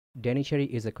Denny Cherry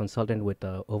is a consultant with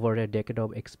over a decade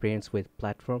of experience with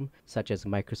platforms such as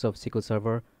Microsoft SQL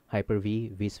Server,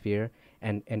 HyperV, vSphere,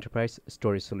 and enterprise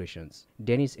storage solutions.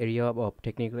 Denny's area of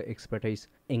technical expertise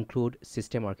include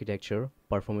system architecture,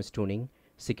 performance tuning,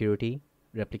 security,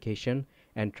 replication,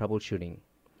 and troubleshooting.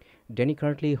 Denny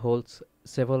currently holds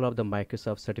several of the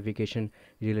Microsoft certification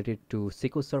related to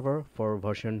SQL Server for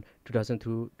version 2000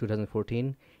 through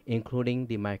 2014, including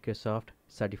the Microsoft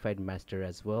Certified Master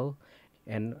as well.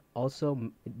 And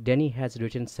also, Denny has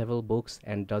written several books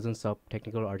and dozens of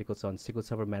technical articles on SQL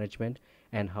Server management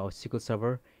and how SQL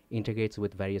Server integrates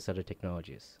with various other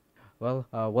technologies. Well,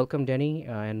 welcome, Denny.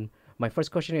 And my first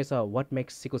question is, what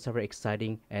makes SQL Server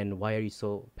exciting, and why are you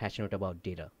so passionate about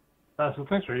data? So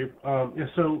thanks, Rajib. Yeah,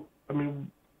 so I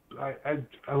mean,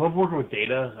 I love working with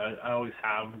data. I always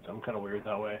have. I'm kind of weird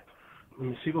that way. I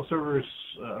mean, SQL Server is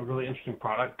a really interesting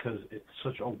product because it's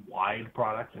such a wide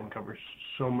product and covers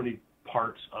so many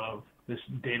parts of this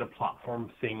data platform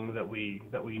thing that we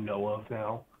know of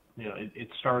now. You know, it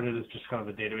started as just kind of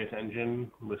a database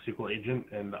engine with SQL Agent,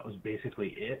 and that was basically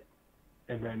it.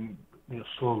 And then, you know,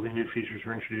 slowly new features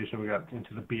were introduced, and we got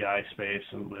into the BI space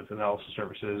and with analysis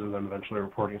services, and then eventually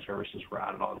reporting services were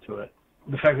added onto it.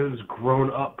 The fact that it's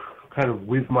grown up kind of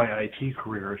with my IT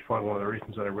career is probably one of the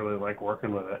reasons that I really like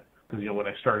working with it. Because, you know, when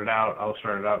I started out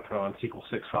kind of on SQL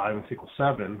 6.5 and SQL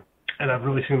 7, and I've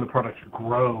really seen the product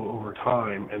grow over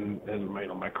time, and you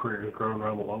know, my career has grown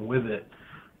along with it.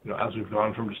 You know, as we've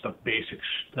gone from just a basic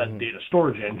data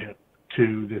storage engine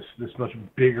to this much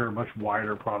bigger, much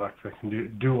wider product that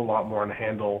can do a lot more and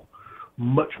handle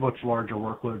much larger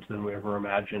workloads than we ever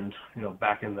imagined, you know,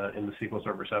 back in the SQL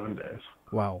Server 7 days.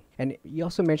 Wow. And you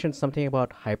also mentioned something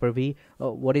about Hyper-V.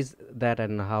 What is that,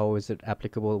 and how is it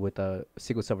applicable with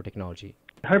SQL Server technology?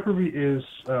 Hyper-V is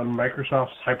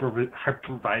Microsoft's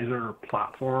hypervisor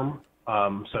platform.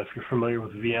 So if you're familiar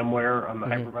with VMware on the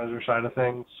hypervisor side of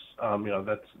things, you know,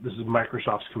 this is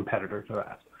Microsoft's competitor to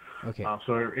that. Okay.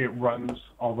 So it runs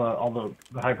all the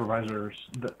hypervisors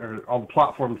or all the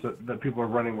platforms that people are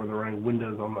running, where they're running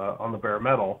Windows on the bare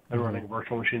metal and running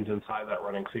virtual machines inside that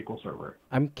running SQL Server.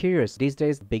 I'm curious. These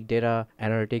days, big data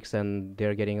analytics, and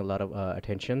they're getting a lot of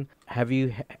attention. Have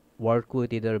you worked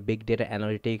with either big data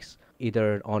analytics,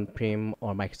 either on-prem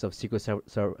or Microsoft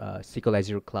SQL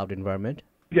Azure cloud environment?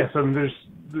 Yes, I mean, there's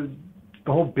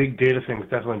the whole big data thing has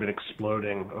definitely been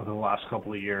exploding over the last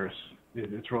couple of years.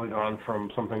 It's really gone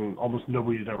from something almost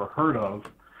nobody's ever heard of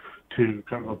to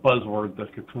kind of a buzzword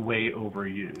that gets way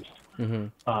overused.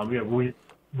 Yeah,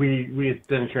 we at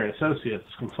Denny Cherry Associates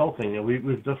Consulting, you know,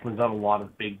 we've definitely done a lot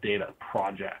of big data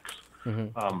projects,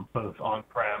 both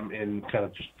on-prem in kind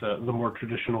of just the more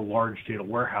traditional large data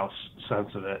warehouse sense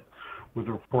of it, with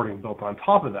the reporting built on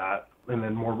top of that. And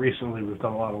then more recently, we've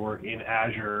done a lot of work in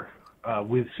Azure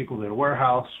with SQL Data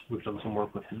Warehouse. We've done some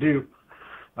work with Hadoop.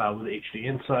 With HD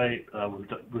Insight,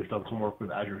 we've done some work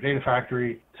with Azure Data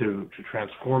Factory to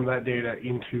transform that data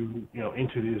into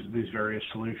these various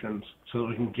solutions, so that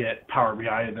we can get Power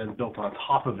BI then built on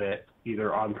top of it,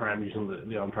 either on-prem using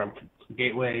the on-prem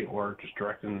gateway or just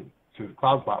direct in through the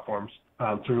cloud platforms,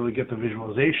 to really get the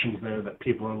visualizations there that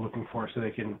people are looking for, so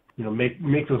they can, you know,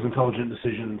 make those intelligent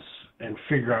decisions and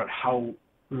figure out how,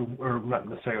 or not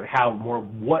necessarily how, more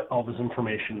what all this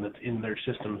information that's in their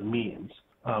systems means.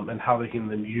 And how they can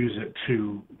then use it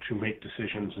to make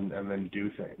decisions and then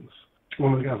do things.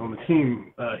 One of the guys on the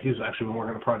team, he's actually been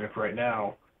working on a project right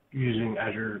now using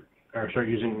Azure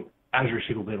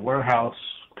SQL Data Warehouse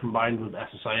combined with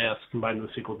SSIS, combined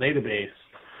with SQL Database,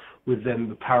 with then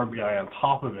the Power BI on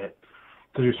top of it,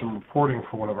 to do some reporting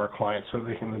for one of our clients, so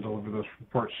they can then deliver those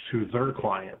reports to their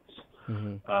clients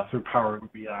through Power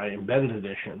BI Embedded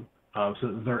Edition, so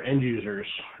that their end users,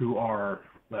 who are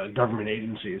government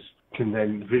agencies, can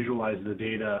then visualize the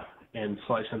data and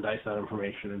slice and dice that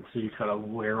information and see kind of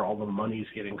where all the money's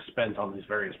getting spent on these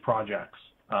various projects.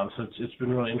 So it's been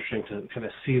really interesting to kind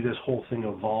of see this whole thing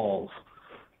evolve,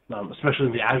 especially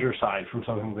in the Azure side, from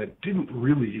something that didn't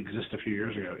really exist a few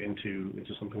years ago into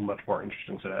something much more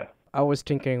interesting today. I was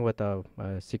thinking with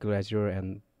SQL Azure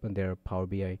and their Power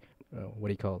BI,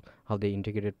 how they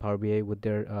integrated Power BI with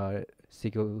their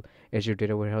SQL Azure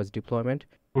Data Warehouse deployment.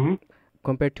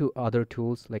 Compared to other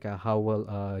tools, like how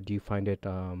well do you find it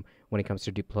when it comes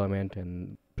to deployment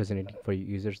and presenting for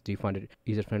users? Do you find it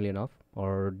user-friendly enough,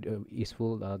 or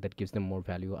useful that gives them more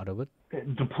value out of it?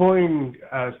 Deploying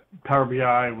Power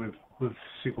BI with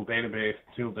SQL Database,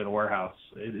 SQL Data Warehouse,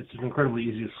 it's an incredibly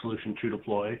easy solution to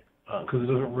deploy because it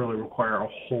doesn't really require a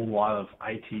whole lot of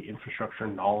IT infrastructure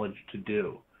knowledge to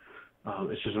do.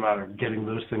 It's just a matter of getting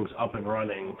those things up and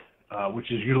running,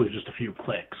 which is usually just a few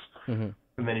clicks.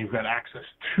 and then you've got access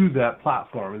to that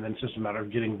platform, and then it's just a matter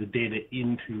of getting the data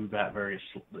into that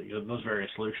those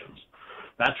various solutions.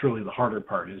 That's really the harder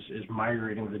part is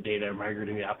migrating the data,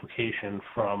 migrating the application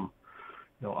from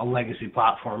a legacy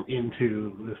platform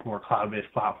into this more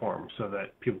cloud-based platform, so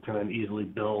that people can then easily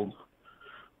build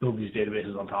these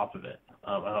databases on top of it.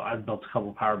 I've built a couple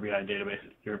of Power BI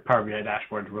databases, or Power BI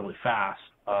dashboards, really fast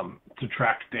to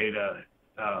track data.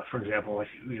 For example, like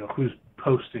who's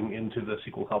posting into the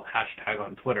SQL Help hashtag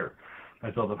on Twitter.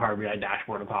 I built a Power BI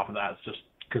dashboard on top of that. It's just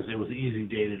because it was easy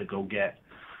data to go get.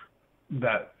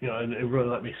 That and it really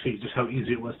let me see just how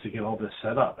easy it was to get all this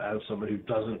set up as somebody who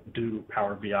doesn't do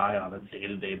Power BI on a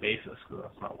day-to-day basis, because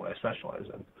that's not what I specialize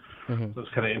in. Mm-hmm. So it's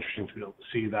kind of interesting to be able to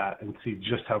see that and see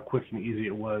just how quick and easy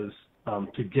it was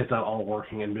to get that all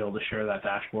working and be able to share that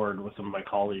dashboard with some of my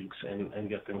colleagues and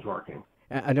get things working.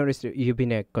 I noticed you've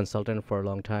been a consultant for a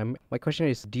long time. My question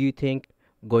is, do you think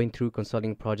going through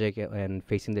consulting project and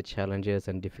facing the challenges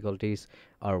and difficulties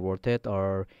are worth it,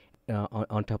 or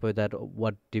on top of that,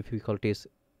 what difficulties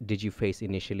did you face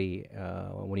initially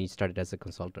when you started as a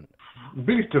consultant? The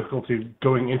biggest difficulty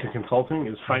going into consulting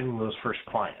is finding those first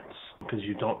clients, because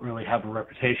you don't really have a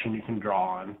reputation you can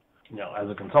draw on, as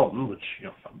a consultant, which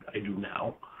I do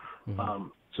now. Mm-hmm.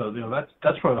 So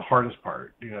that's probably the hardest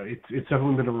part. It's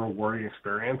definitely been a rewarding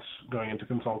experience going into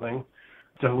consulting.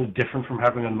 It's definitely different from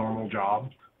having a normal job,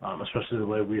 especially the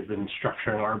way we've been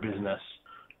structuring our business.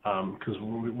 Because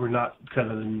we're not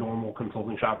kind of the normal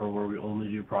consulting shop where we only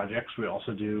do projects. We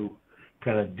also do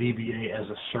kind of DBA as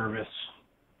a service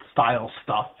style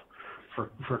stuff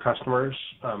for customers.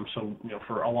 So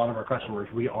for a lot of our customers,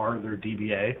 we are their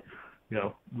DBA.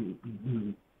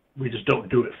 We just don't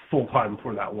do it full time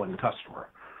for that one customer.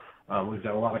 We've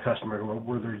got a lot of customers where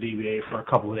we're their DBA for a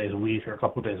couple of days a week or a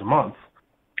couple of days a month.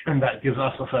 And that gives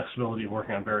us the flexibility of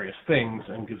working on various things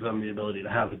and gives them the ability to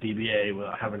have a DBA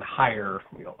without having to hire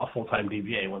a full-time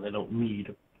DBA when they don't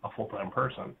need a full-time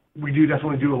person. We do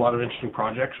definitely do a lot of interesting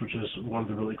projects, which is one of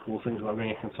the really cool things about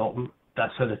being a consultant. That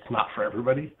said, it's not for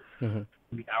everybody.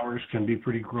 Mm-hmm. The hours can be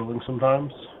pretty grueling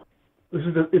sometimes.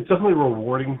 It's definitely a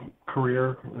rewarding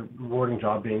career, a rewarding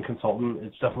job being a consultant.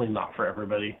 It's definitely not for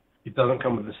everybody. It doesn't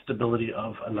come with the stability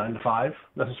of a 9-to-5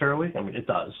 necessarily. I mean, it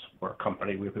does. We're a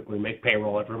company. We make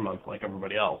payroll every month like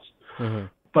everybody else. Mm-hmm.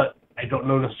 But I don't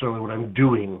know necessarily what I'm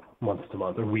doing month to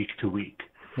month or week to week.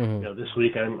 Mm-hmm. This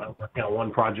week I'm working on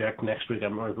one project. Next week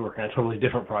I'm working on a totally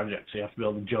different project. So you have to be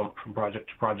able to jump from project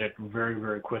to project very,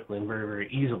 very quickly and very,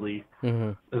 very easily, mm-hmm.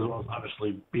 as well as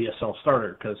obviously be a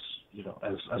self-starter, because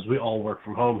as we all work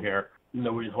from home here,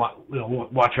 nobody's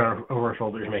watching over our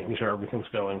shoulders, making sure everything's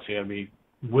going. So you got to be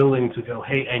willing to go,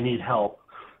 hey, I need help,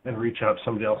 and reach out to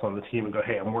somebody else on the team and go,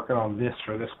 hey, I'm working on this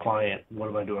for this client. What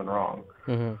am I doing wrong?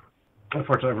 Mm-hmm.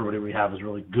 Unfortunately, everybody we have is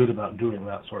really good about doing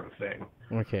that sort of thing.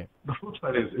 Okay. The flip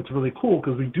side is it's really cool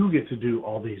because we do get to do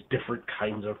all these different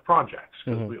kinds of projects,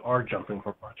 because mm-hmm. we are jumping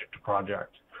from project to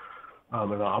project.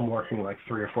 And I'm working like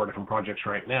 3 or 4 different projects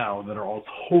right now that are all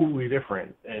totally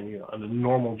different. And in a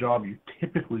normal job, you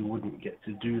typically wouldn't get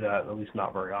to do that, at least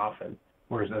not very often.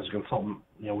 Whereas as a consultant,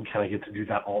 we kind of get to do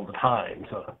that all the time.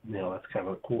 So, that's kind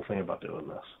of the cool thing about doing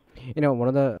this. One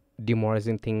of the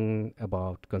demoralizing thing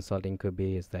about consulting could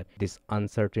be is that this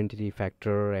uncertainty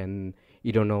factor, and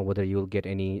you don't know whether you'll get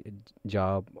any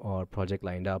job or project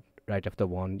lined up right after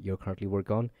one you're currently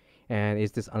working on. And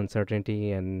it's this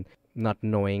uncertainty and not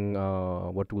knowing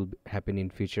what will happen in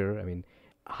future. I mean,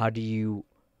 how do you,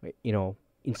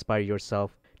 inspire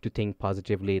yourself to think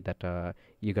positively that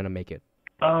you're going to make it?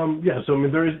 So I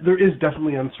mean, there is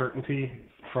definitely uncertainty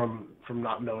from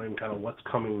not knowing kind of what's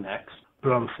coming next.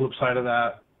 But on the flip side of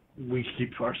that, we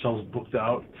keep ourselves booked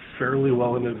out fairly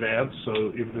well in advance.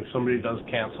 So even if somebody does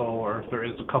cancel, or if there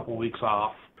is a couple weeks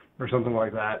off or something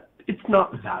like that, it's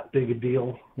not that big a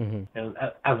deal. Mm-hmm. And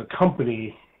as a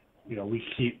company, we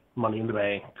keep money in the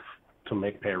bank to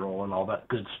make payroll and all that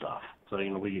good stuff. So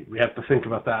we have to think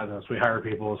about that as we hire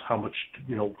people, is how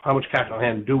much cash on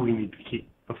hand do we need to keep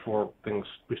before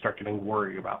we start getting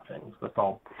worried about things. That's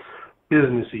all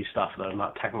businessy stuff, though,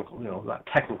 not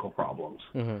technical problems.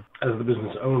 Mm-hmm. As the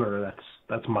business owner,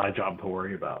 that's my job to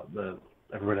worry about.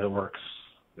 Everybody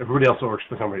else that works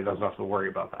for the company doesn't have to worry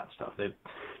about that stuff. They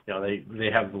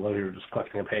have the luxury of just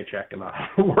collecting a paycheck and not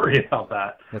have to worry about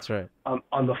that. That's right.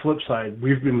 On the flip side,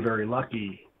 we've been very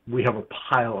lucky. We have a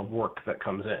pile of work that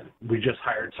comes in. We just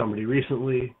hired somebody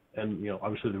recently, and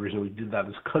obviously the reason we did that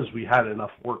is because we had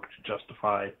enough work to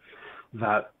justify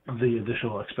the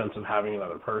additional expense of having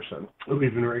another person.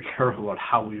 We've been very careful about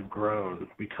how we've grown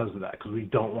because of that, because we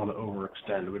don't want to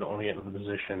overextend. We don't want to get into the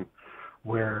position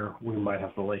where we might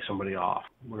have to lay somebody off.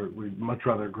 We'd much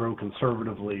rather grow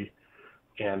conservatively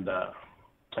and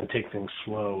take things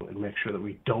slow and make sure that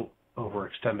we don't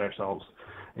overextend ourselves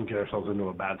and get ourselves into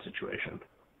a bad situation.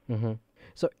 Mm-hmm.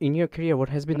 So in your career, what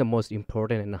has been the most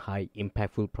important and high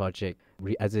impactful project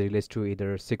as it relates to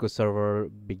either SQL Server,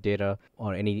 big data,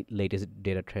 or any latest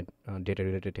data trend, data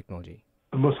related technology?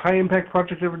 The most high impact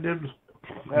project I ever did was,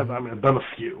 Mm-hmm. I mean, I've done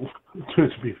a few,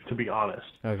 to be honest.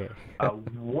 Okay.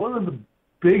 One of the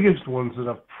biggest ones that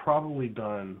I've probably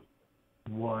done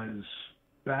was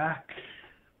back.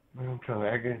 I'm trying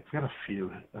to. I've got a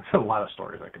few. I've got a lot of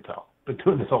stories I can tell. Been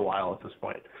doing this a while at this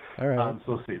point. All right.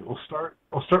 So let's see.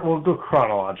 We'll go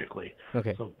chronologically.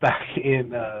 Okay. So back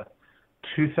in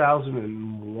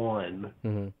 2001,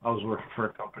 Mm-hmm. I was working for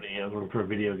a company. I was working for a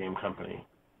video game company,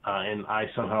 and I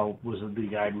somehow was the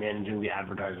guy managing the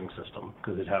advertising system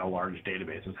because it had a large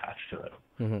database attached to it.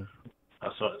 Mm-hmm.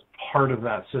 So as part of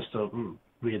that system,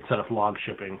 we had set up log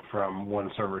shipping from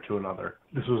one server to another.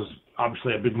 This was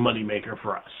obviously a big money maker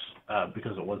for us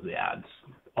because it was the ads.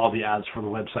 All the ads from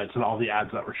the websites and all the ads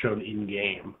that were shown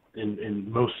in-game in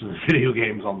most of the video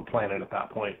games on the planet at that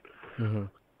point. Mm-hmm.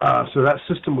 So that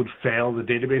system would fail. The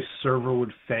database server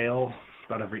would fail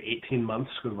about every 18 months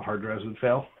because the hard drives would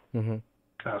fail. Mm-hmm.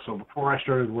 So before I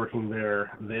started working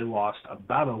there, they lost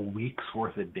about a week's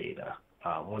worth of data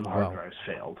when the hard drives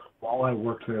failed. While I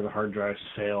worked there, the hard drives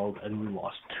failed, and we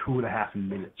lost 2.5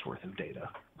 minutes worth of data.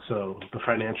 So the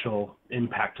financial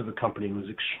impact to the company was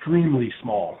extremely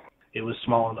small. It was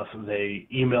small enough that they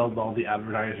emailed all the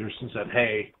advertisers and said,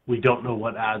 hey, we don't know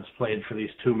what ads played for these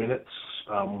 2 minutes.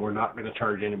 We're not going to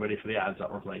charge anybody for the ads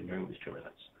that were played during these 2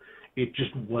 minutes. It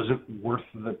just wasn't worth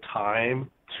the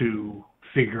time to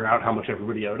figure out how much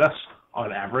everybody owed us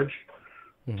on average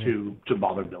to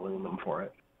bother billing them for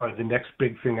it. The next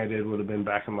big thing I did would have been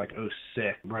back in like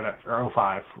 06, or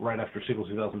 05, right after SQL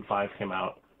 2005 came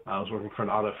out. I was working for an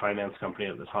auto finance company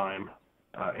at the time,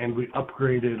 and we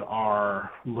upgraded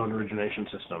our loan origination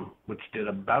system, which did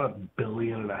about $1.5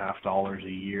 billion a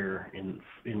year in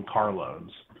car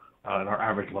loans, and our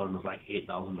average loan was like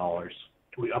 $8,000.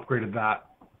 We upgraded that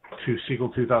to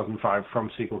SQL 2005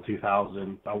 from SQL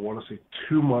 2000, I want to say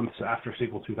 2 months after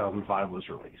SQL 2005 was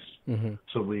released. Mm-hmm.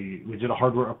 So we did a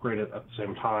hardware upgrade at the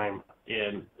same time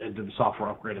and did the software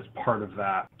upgrade as part of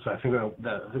that. So I think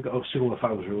SQL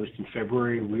 2005 was released in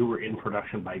February, and we were in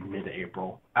production by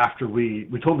mid-April. After we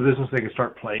told the business they could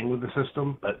start playing with the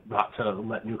system, but not to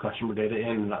let new customer data in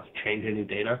and not to change any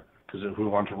data, because if we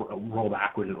wanted to roll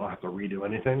back, we didn't have to redo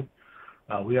anything.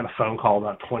 We got a phone call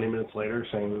about 20 minutes later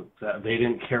saying that they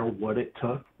didn't care what it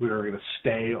took. We were going to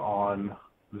stay on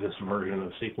this version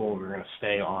of SQL. We were going to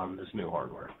stay on this new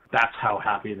hardware. That's how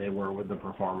happy they were with the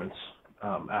performance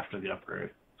after the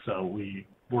upgrade. So we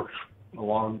worked a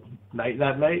long night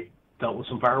that night, dealt with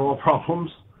some firewall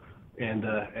problems,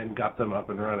 and got them up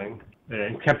and running,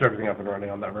 and kept everything up and running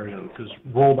on that version, because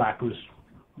rollback was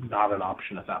not an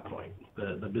option at that point.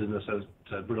 The business has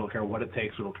said, we don't care what it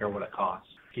takes, we don't care what it costs.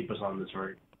 Keep us on this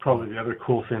version. Probably the other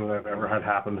cool thing that I've ever had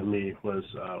happen to me was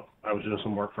I was doing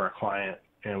some work for a client,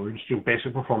 and we were just doing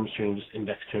basic performance changes,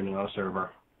 index tuning on a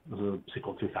server. It was a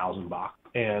SQL 2000 box.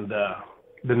 And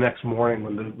the next morning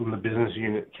when the business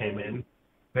unit came in,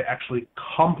 they actually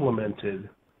complimented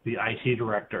the IT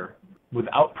director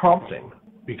without prompting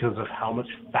because of how much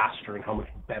faster and how much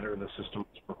better the system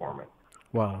was performing.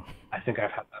 Wow. I think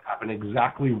I've had that happen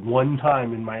exactly one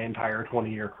time in my entire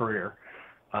 20-year career,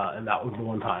 and that was the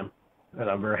one time. And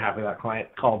I'm very happy that client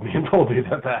called me and told me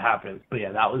that happened. But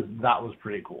yeah, that was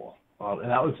pretty cool.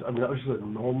 And that was just a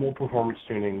normal performance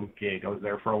tuning gig. I was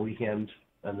there for a weekend,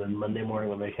 and then Monday morning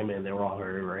when they came in, they were all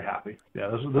very, very happy. Yeah,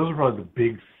 those are probably the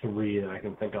big three that I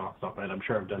can think of off the top of my head. I'm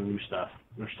sure I've done new stuff.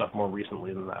 There's stuff more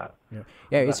recently than that.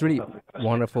 Yeah, it's really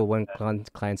wonderful when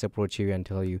clients approach you and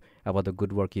tell you about the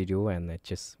good work you do, and it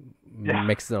just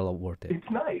makes it all worth it.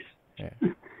 It's nice. Yeah.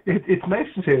 It's nice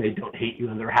to say they don't hate you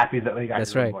and they're happy that they got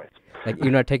That's your right. voice. Like,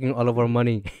 you're not taking all of our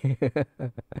money.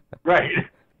 Right.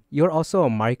 You're also a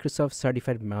Microsoft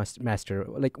certified master.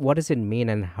 Like, what does it mean,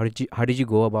 and how did you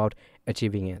go about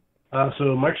achieving it? So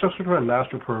Microsoft Certified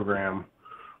Master Program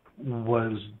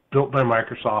was built by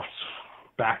Microsoft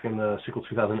back in the SQL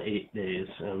 2008 days,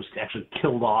 and it was actually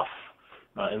killed off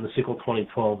in the SQL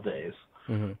 2012 days.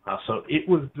 Mm-hmm. So it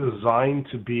was designed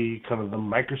to be kind of the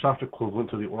Microsoft equivalent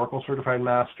to the Oracle Certified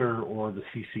Master or the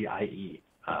CCIE,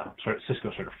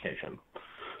 Cisco certification.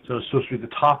 So it's supposed to be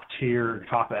the top tier,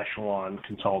 top echelon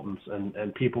consultants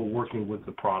and people working with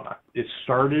the product. It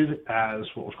started as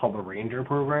what was called the Ranger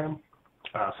program.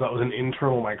 So that was an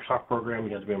internal Microsoft program.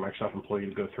 You had to be a Microsoft employee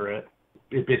to go through it.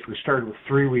 It basically started with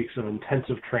 3 weeks of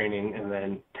intensive training and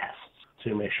then tests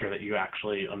to make sure that you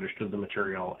actually understood the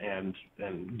material and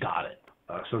got it.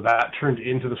 So that turned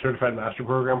into the Certified Master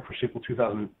Program for SQL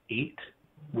 2008,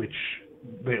 which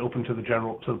they opened to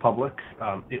the public.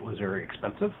 It was very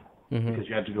expensive because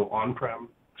you had to go on-prem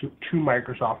to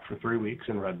Microsoft for 3 weeks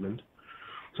in Redmond.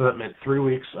 So that meant 3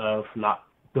 weeks of not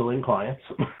billing clients.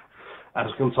 As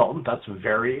a consultant, that's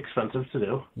very expensive to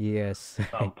do. Yes.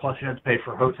 Plus, you had to pay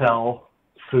for hotel,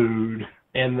 food,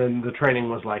 and then the training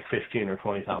was like $15,000 or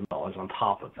 $20,000 on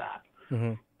top of that.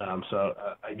 So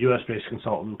a U.S.-based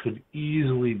consultant could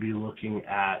easily be looking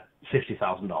at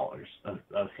 $50,000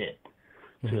 of hit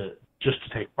just to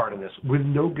take part in this, with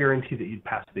no guarantee that you'd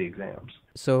pass the exams.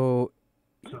 So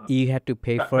you had to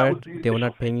pay for it? They were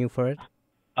not paying you for it?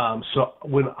 So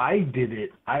when I did it,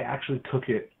 I actually took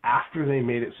it after they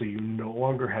made it so you no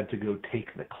longer had to go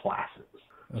take the classes.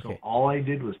 Okay. So all I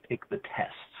did was take the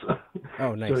tests.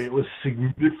 Oh, nice. So it was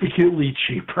significantly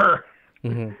cheaper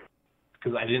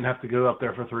because I didn't have to go up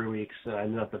there for 3 weeks and I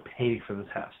didn't have to pay for the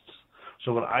tests.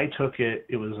 So when I took it,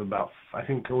 it was about, I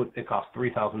think it cost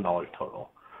 $3,000 total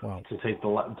to take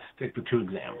the 2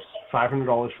 exams.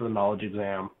 $500 for the knowledge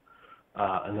exam.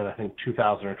 And then I think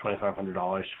 $2,000 or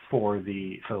 $2,500 for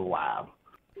the lab.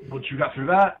 Once you got through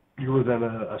that, you were then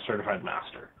a certified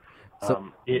master. So,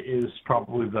 it is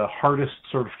probably the hardest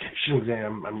certification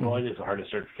exam. It is the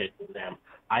hardest certification exam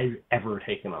I've ever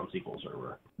taken on SQL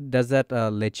Server. Does that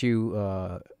let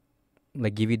you,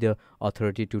 give you the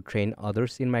authority to train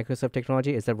others in Microsoft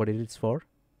technology? Is that what it is for?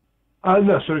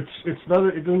 No, so it's not.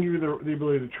 It doesn't give you the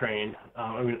ability to train.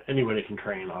 Anybody can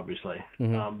train, obviously.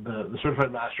 The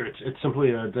certified master, it's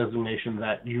simply a designation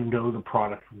that you know the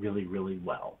product really, really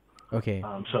well. Okay.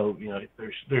 So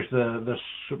there's the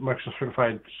Microsoft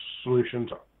Certified Solutions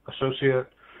Associate,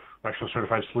 Microsoft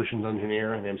Certified Solutions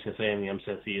Engineer, and the MCSA and the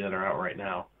MCSE that are out right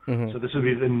now. So this would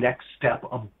be the next step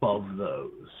above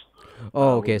those.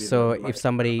 Oh, okay. So if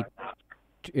somebody.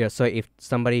 Yeah, so if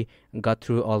somebody got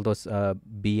through all those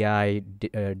BI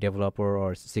developer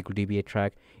or SQL DBA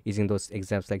track using those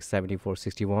exams like 74,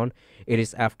 61, it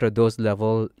is after those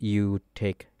level you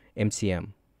take MCM.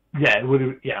 Yeah, it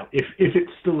would. Yeah, if it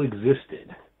still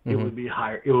existed, it would be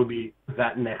higher. It would be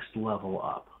that next level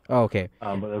up. Oh, okay.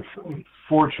 But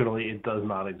unfortunately, it does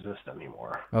not exist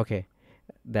anymore. Okay,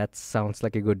 that sounds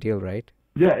like a good deal, right?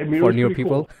 Yeah, I mean, for new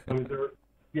people. Cool.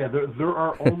 There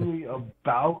are only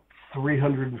about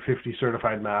 350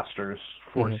 certified masters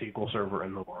for SQL Server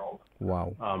in the world.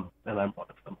 Wow. And I'm one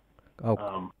of them.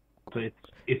 Oh. So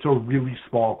it's a really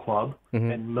small club,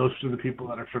 and most of the people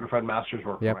that are certified masters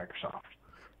work for Microsoft.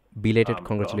 Belated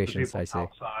congratulations, I say.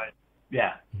 Outside,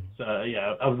 So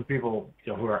of the people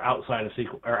who are outside of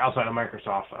SQL or outside of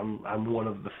Microsoft, I'm one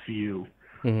of the few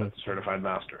that's a certified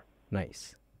master.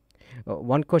 Nice.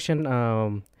 One question.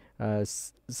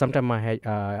 Sometimes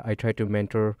I try to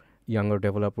mentor younger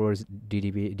developers,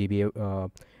 DBA,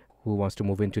 who wants to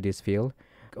move into this field.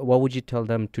 What would you tell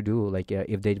them to do,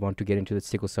 if they want to get into the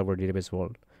SQL Server database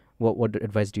world? What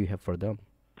advice do you have for them?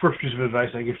 First piece of advice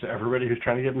I give to everybody who's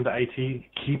trying to get into IT: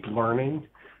 keep learning.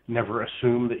 Never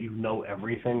assume that you know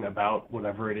everything about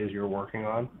whatever it is you're working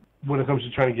on. When it comes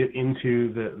to trying to get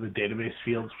into the database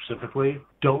field specifically,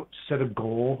 don't set a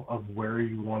goal of where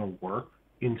you want to work.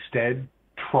 Instead,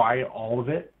 try all of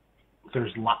it.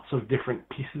 There's lots of different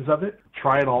pieces of it.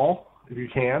 Try it all if you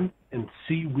can and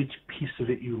see which piece of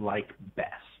it you like best,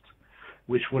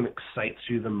 which one excites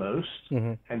you the most,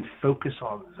 and focus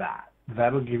on that.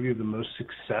 That'll give you the most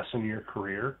success in your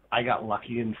career. I got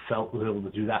lucky and was able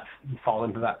to do that, fall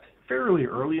into that fairly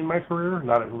early in my career.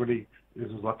 Not everybody is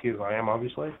as lucky as I am,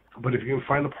 obviously. But if you can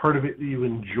find a part of it that you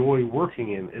enjoy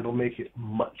working in, it'll make it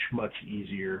much, much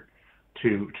easier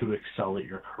to excel at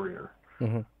your career.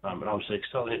 And obviously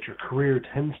excelling at your career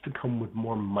tends to come with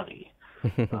more money.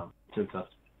 Since that's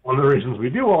one of the reasons we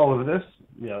do all of this,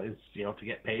 is to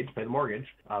get paid to pay the mortgage.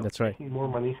 That's right. More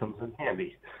money comes in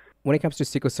handy. When it comes to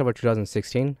SQL Server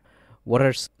 2016, what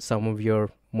are some of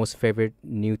your most favorite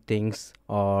new things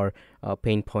or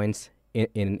pain points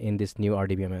in this new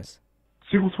RDBMS?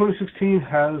 SQL 2016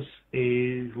 has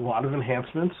a lot of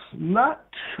enhancements, not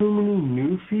too many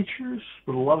new features,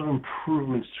 but a lot of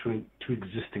improvements to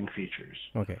existing features.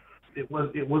 Okay. It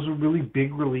was a really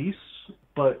big release,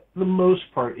 but for the most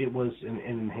part, it was an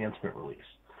enhancement release.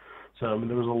 So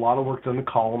there was a lot of work done in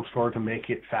the column store to make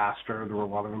it faster. There were a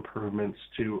lot of improvements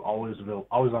to always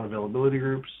on availability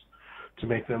groups to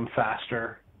make them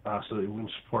faster, so that we can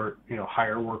support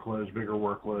higher workloads, bigger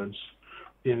workloads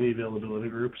in the availability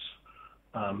groups.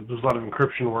 There's a lot of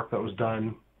encryption work that was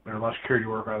done, or a lot of security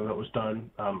work rather that was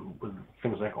done with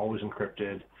things like always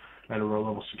encrypted and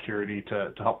row-level security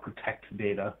to help protect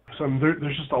data. So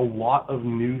there's just a lot of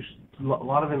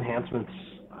enhancements.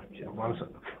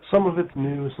 some of it's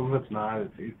new, some of it's not.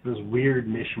 It's this weird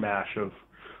mishmash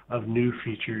of new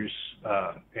features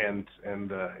and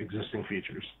existing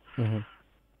features.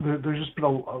 There's just been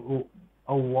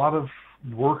a lot of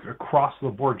work across the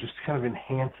board just to kind of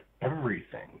enhance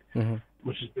everything,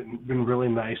 which has been really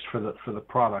nice for the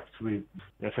product. We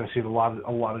kind of seen a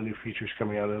lot of new features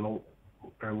coming out and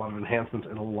a lot of enhancements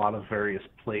in a lot of various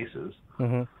places.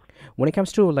 When it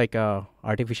comes to like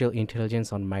artificial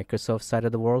intelligence on Microsoft side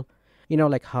of the world, you know,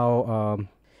 like how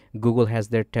Google has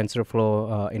their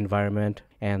TensorFlow environment,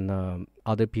 and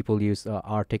other people use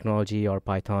R technology or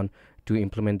Python to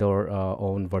implement their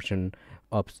own version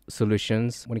of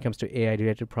solutions when it comes to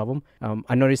AI-related problem.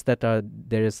 I noticed that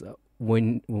there is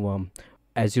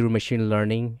Azure machine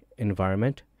learning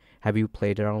environment. Have you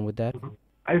played around with that?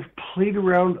 I've played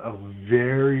around a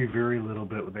very, very little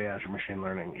bit with the Azure machine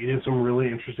learning. It did some really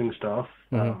interesting stuff.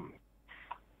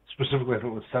 Specifically, I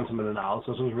think with sentiment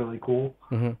analysis was really cool.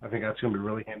 I think that's going to be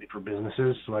really handy for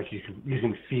businesses. So, like, you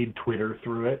can feed Twitter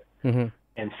through it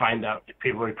and find out if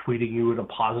people are tweeting you in a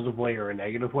positive way or a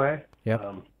negative way.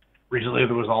 Recently,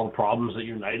 there was all the problems that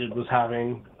United was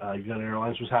having, United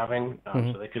Airlines was having,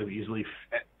 so they could have easily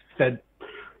fed,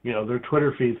 their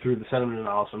Twitter feed through the sentiment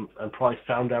analysis and probably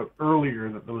found out earlier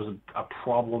that there was a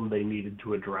problem they needed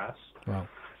to address.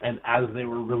 And as they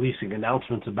were releasing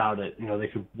announcements about it, they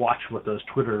could watch what those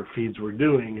Twitter feeds were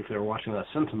doing if they were watching that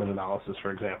sentiment analysis,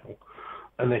 for example.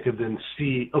 And they could then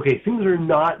see, okay, things are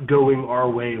not going our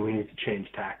way, we need to change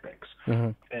tactics.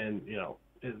 And,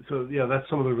 so, that's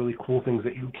some of the really cool things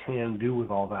that you can do with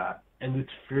all that. And it's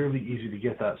fairly easy to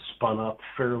get that spun up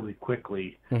fairly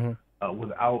quickly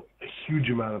without a huge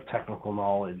amount of technical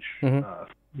knowledge,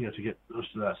 to get most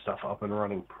of that stuff up and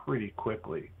running pretty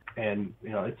quickly. And,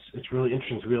 it's really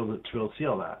interesting to be able to see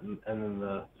all that. And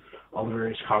then all the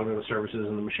various cognitive services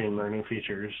and the machine learning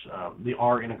features. The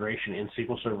R integration in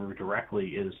SQL Server directly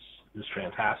is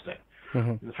fantastic.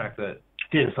 The fact that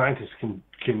data scientists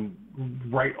can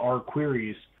write R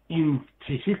queries in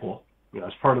T-SQL,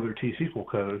 as part of their T-SQL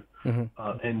code,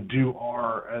 and do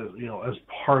R as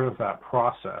part of that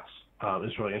process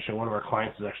is really interesting. One of our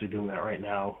clients is actually doing that right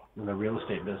now in the real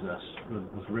estate business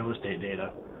with real estate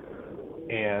data,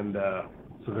 and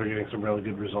so they're getting some really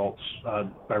good results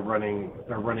by running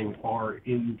R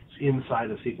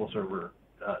inside of SQL Server.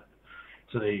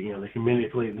 So they can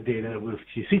manipulate the data with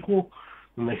T-SQL,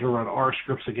 and they can run R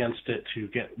scripts against it to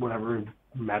get whatever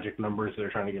magic numbers they're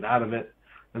trying to get out of it,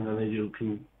 and then they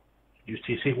can use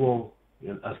T-SQL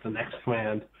as the next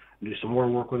command, and do some more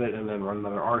work with it, and then run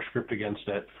another R script against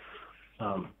it.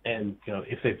 And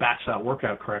if they batch that work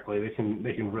out correctly,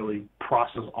 they can really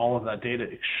process all of that data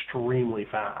extremely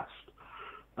fast.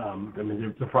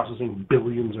 They're processing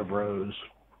billions of rows,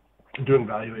 doing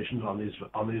valuations on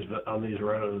these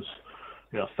rows,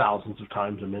 thousands of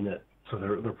times a minute. So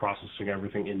they're processing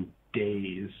everything in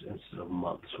days instead of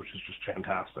months, which is just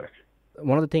fantastic.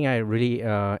 One of the things I really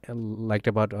liked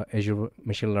about Azure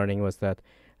machine learning was that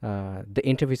the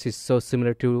interface is so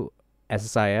similar to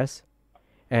SSIS,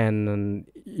 and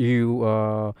you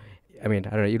I don't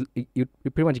know, you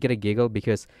pretty much get a giggle,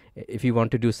 because if you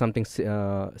want to do something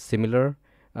similar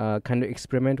kind of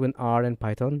experiment with R and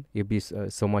Python, it'd be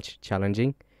so much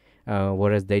challenging,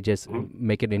 whereas they just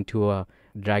make it into a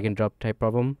drag and drop type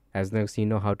problem. As long as you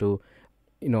know how to,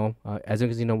 as long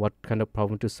as you know what kind of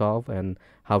problem to solve and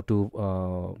how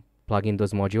to plug in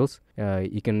those modules,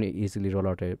 you can easily roll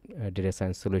out a data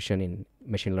science solution in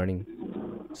machine learning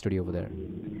studio over there.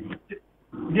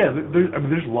 Yeah,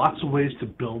 there's lots of ways to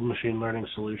build machine learning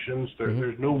solutions.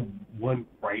 There's no one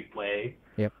right way.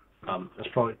 That's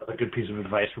probably a good piece of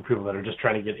advice for people that are just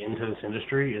trying to get into this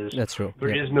industry. That's true. There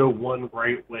is no one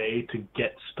right way to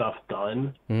get stuff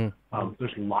done.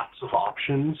 There's lots of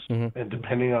options, and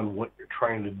depending on what you're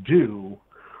trying to do,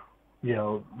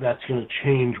 that's going to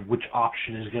change which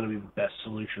option is going to be the best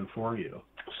solution for you.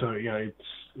 So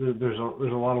there's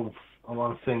a lot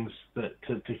of things that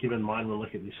to keep in mind when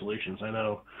looking at these solutions. I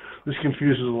know this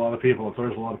confuses a lot of people and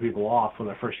throws a lot of people off when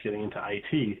they're first getting into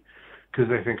IT, because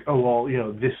they think,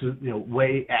 this is,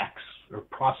 way X or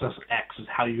process X is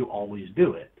how you always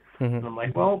do it. And I'm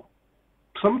like, well,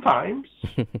 sometimes,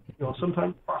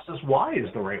 sometimes process Y is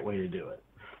the right way to do it.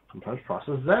 Sometimes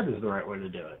process Z is the right way to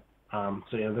do it.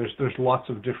 There's lots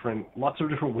of different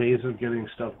ways of getting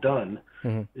stuff done.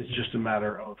 It's just a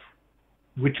matter of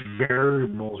which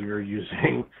variables you're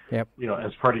using,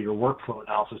 as part of your workflow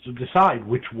analysis to decide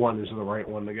which one is the right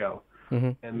one to go.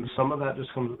 And some of that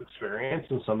just comes with experience,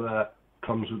 and some of that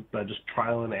comes with just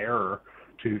trial and error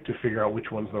to figure out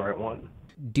which one's the right one.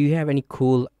 Do you have any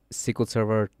cool SQL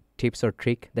Server tips or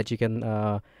trick that you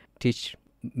can teach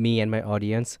me and my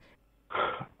audience?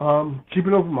 Keep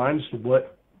an open mind as to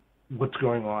what's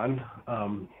going on.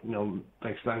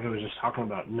 Like I was just talking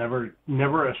about, never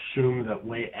assume that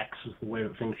way X is the way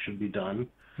that things should be done.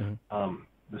 Mm-hmm.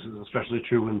 This is especially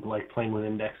true when like playing with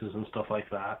indexes and stuff like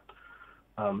that.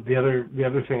 The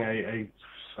other thing I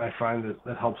find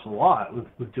that helps a lot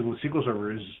with dealing with SQL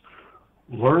Server is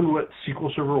learn what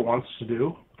SQL Server wants to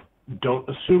do. Don't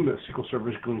assume that SQL Server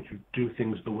is going to do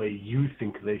things the way you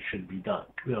think they should be done.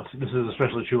 This is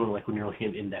especially true when you're looking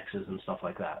at indexes and stuff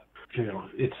like that.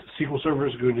 It's SQL Server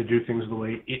is going to do things the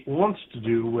way it wants to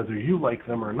do, whether you like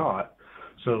them or not.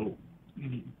 So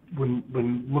when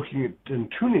looking at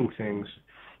and tuning things,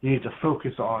 you need to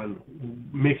focus on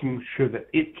making sure that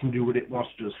it can do what it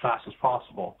wants to do as fast as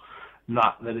possible,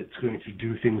 not that it's going to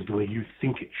do things the way you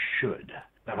think it should.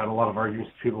 I've had a lot of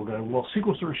arguments with people going, well,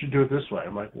 SQL Server should do it this way.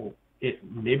 I'm like, well,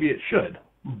 maybe it should,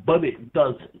 but it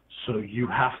doesn't. So you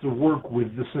have to work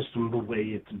with the system the way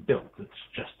it's built. It's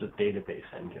just a database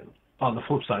engine. On the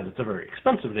flip side, it's a very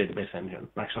expensive database engine.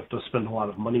 Microsoft does spend a lot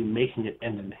of money making it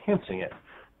and enhancing it.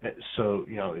 So,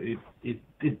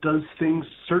 it does things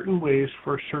certain ways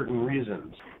for certain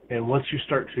reasons. And once you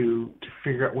start to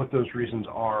figure out what those reasons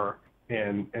are,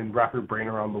 and wrap your brain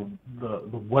around the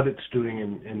what it's doing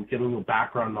and get a little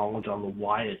background knowledge on the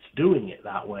why it's doing it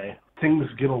that way, things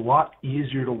get a lot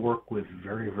easier to work with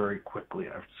very, very quickly,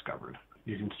 I've discovered.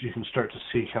 You can start to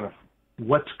see kind of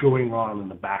what's going on in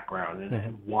the background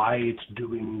and why it's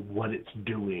doing what it's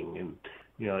doing, and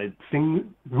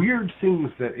weird things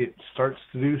that it starts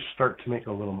to do start to make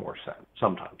a little more sense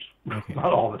sometimes. Okay.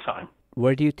 Not all the time.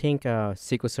 Where do you think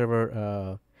SQL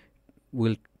Server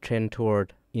will trend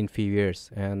toward in few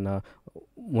years, and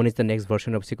when is the next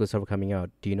version of SQL Server coming out?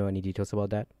 Do you know any details about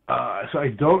that? So I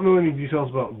don't know any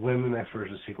details about when the next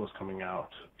version of SQL is coming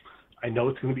out. I know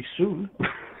it's going to be soon.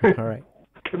 All right.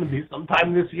 It's going to be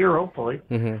sometime this year, hopefully.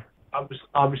 Mm-hmm.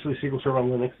 Obviously, SQL Server on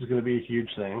Linux is going to be a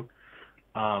huge thing.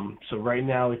 So right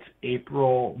now it's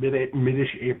April,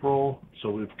 mid-ish April. So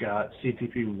we've got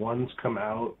CTP 1's come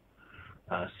out.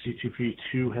 CTP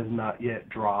 2 has not yet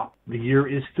dropped. The year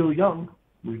is still young.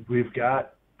 We've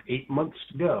got 8 months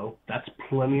to go. That's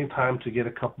plenty of time to get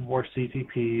a couple more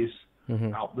CTPs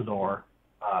out the door,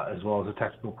 as well as a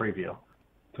technical preview.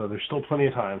 So there's still plenty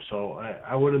of time. So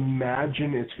I would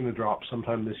imagine it's going to drop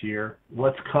sometime this year.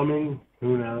 What's coming?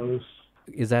 Who knows?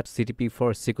 Is that CTP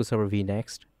for SQL Server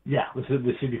vNext? Yeah, this is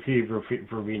the CTP for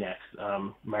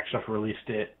vNext. Microsoft released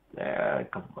it a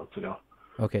couple months ago.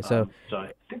 Okay, so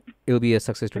I think it'll be a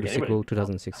successor to SQL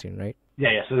 2016, right?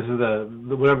 Yeah. So this is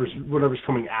the whatever's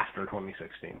coming after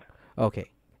 2016. Okay,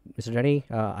 Mr. Denny,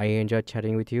 I enjoyed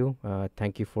chatting with you.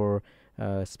 Thank you for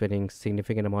spending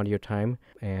significant amount of your time.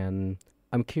 And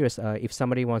I'm curious, if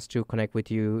somebody wants to connect with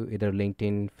you, either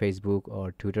LinkedIn, Facebook,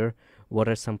 or Twitter, what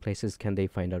are some places can they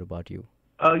find out about you?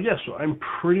 Yes, so I'm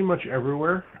pretty much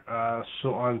everywhere.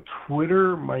 So on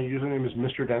Twitter, my username is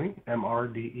Mr. Denny,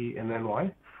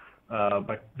 MRDENNY.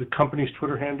 But the company's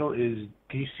Twitter handle is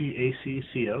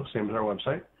DCACCO, same as our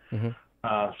website.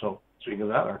 So speaking of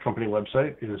that, our company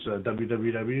website is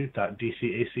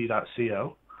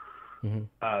www.dcac.co.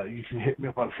 You can hit me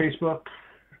up on Facebook.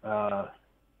 I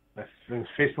think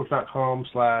it's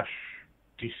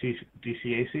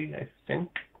facebook.com/DCAC, I think.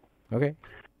 Okay.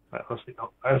 I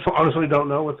honestly don't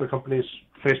know what the company's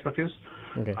Facebook is.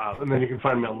 Okay. And then you can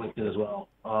find me on LinkedIn as well.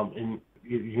 And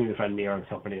you can find me or the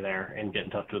company there and get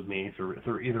in touch with me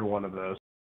through either one of those.